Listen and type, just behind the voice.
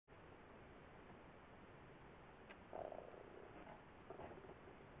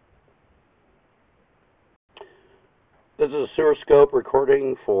This is a sewer scope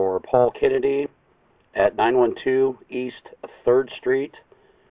recording for Paul Kennedy at 912 East 3rd Street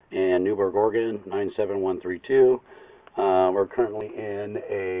in Newberg, Oregon, 97132. We're currently in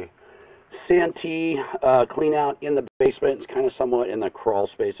a santee clean out in the basement. It's kind of somewhat in the crawl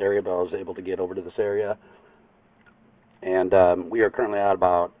space area, but I was able to get over to this area. And we are currently at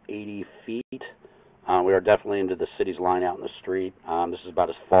about 80 feet. We are definitely into the city's line out in the street. This is about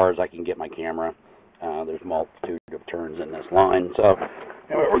as far as I can get my camera. There's a multitude of turns in this line. So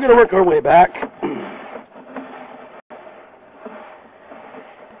anyway, we're going to work our way back. And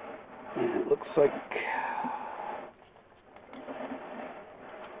it looks like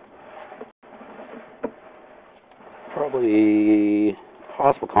probably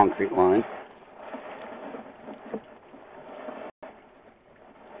possible concrete line.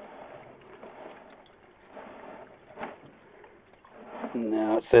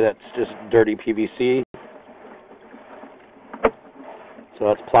 Now let's say that's just dirty PVC. So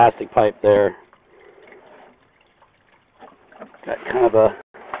that's plastic pipe there. Got kind of a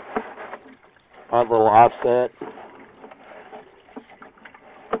odd little offset.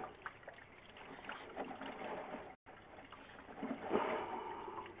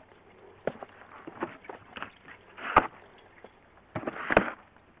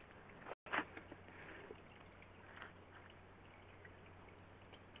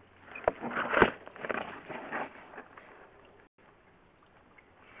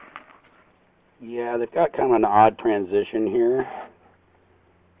 Yeah, they've got kind of an odd transition here,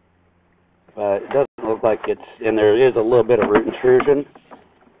 but it doesn't look like it's, and there is a little bit of root intrusion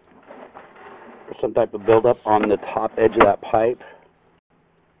or some type of buildup on the top edge of that pipe,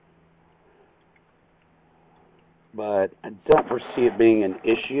 but I don't foresee it being an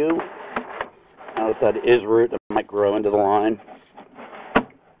issue. Notice that it is root that might grow into the line,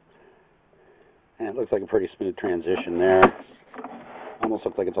 and it looks like a pretty smooth transition there. Almost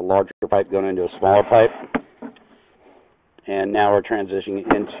looks like it's a larger pipe going into a smaller pipe. And now we're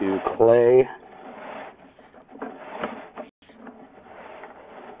transitioning into clay.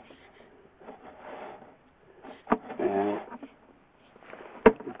 And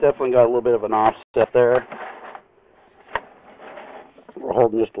definitely got a little bit of an offset there. We're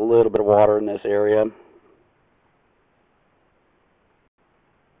holding just a little bit of water in this area.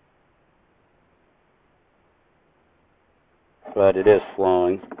 But it is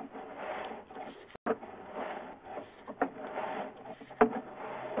flowing.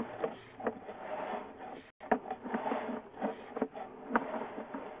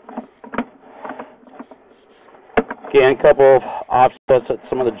 Again, a couple of offsets at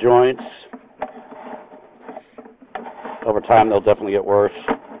some of the joints. Over time, they'll definitely get worse.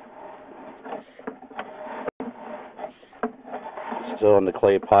 Still in the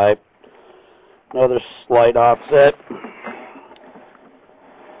clay pipe. Another slight offset.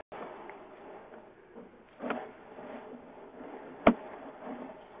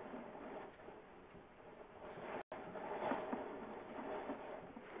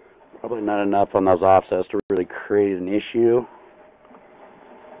 Probably not enough on those offsets to really create an issue.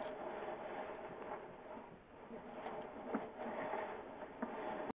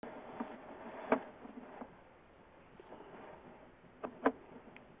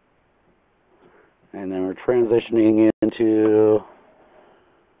 And then we're transitioning into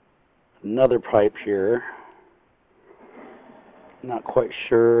another pipe here. Not quite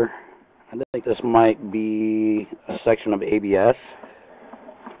sure. I think this might be a section of ABS.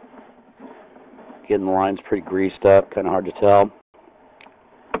 Again, the line's pretty greased up, kind of hard to tell.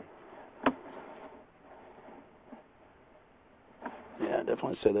 Yeah,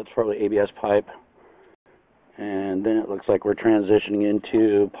 definitely say that's probably ABS pipe. And then it looks like we're transitioning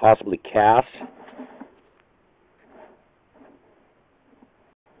into possibly cast.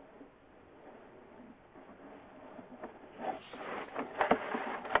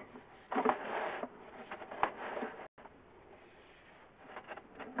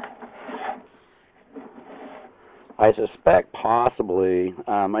 I suspect possibly,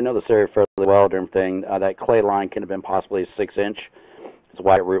 I know this area fairly well and everything, that clay line could have been possibly a 6-inch. That's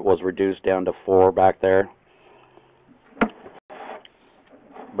why it was reduced down to 4 back there.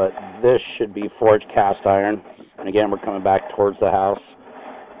 But this should be forged cast iron. And again, we're coming back towards the house.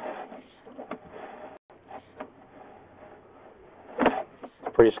 It's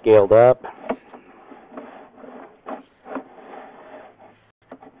pretty scaled up.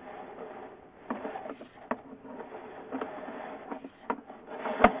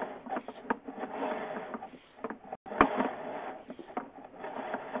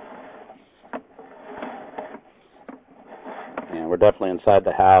 And we're definitely inside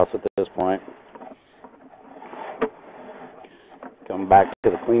the house at this point. Coming back to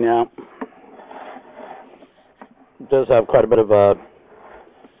the clean out. It does have quite a bit of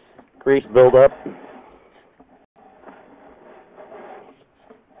grease buildup.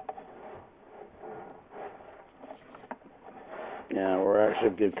 Yeah, we're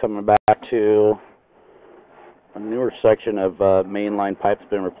actually coming back to a newer section of mainline pipe that's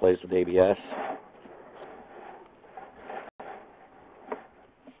been replaced with ABS.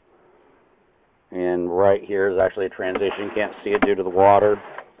 And right here is actually a transition. You can't see it due to the water.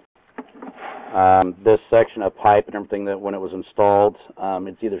 This section of pipe and everything that when it was installed,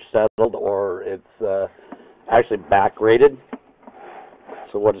 it's either settled or it's actually back graded.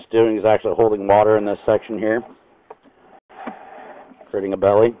 So what it's doing is actually holding water in this section here, creating a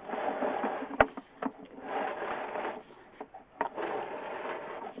belly.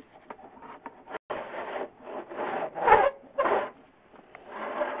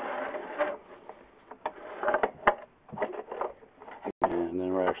 And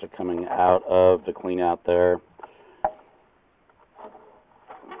then we're actually coming out of the clean out there.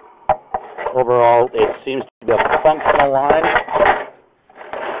 Overall, it seems to be a functional line.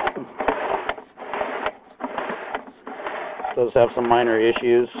 It does have some minor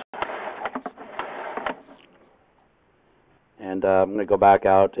issues. And I'm going to go back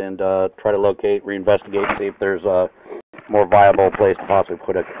out and try to locate, reinvestigate, see if there's a more viable place to possibly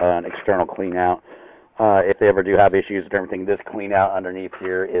put an external clean out. If they ever do have issues and everything, this clean out underneath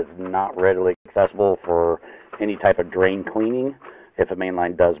here is not readily accessible for any type of drain cleaning if a main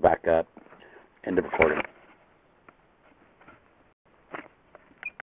line does back up. End of recording.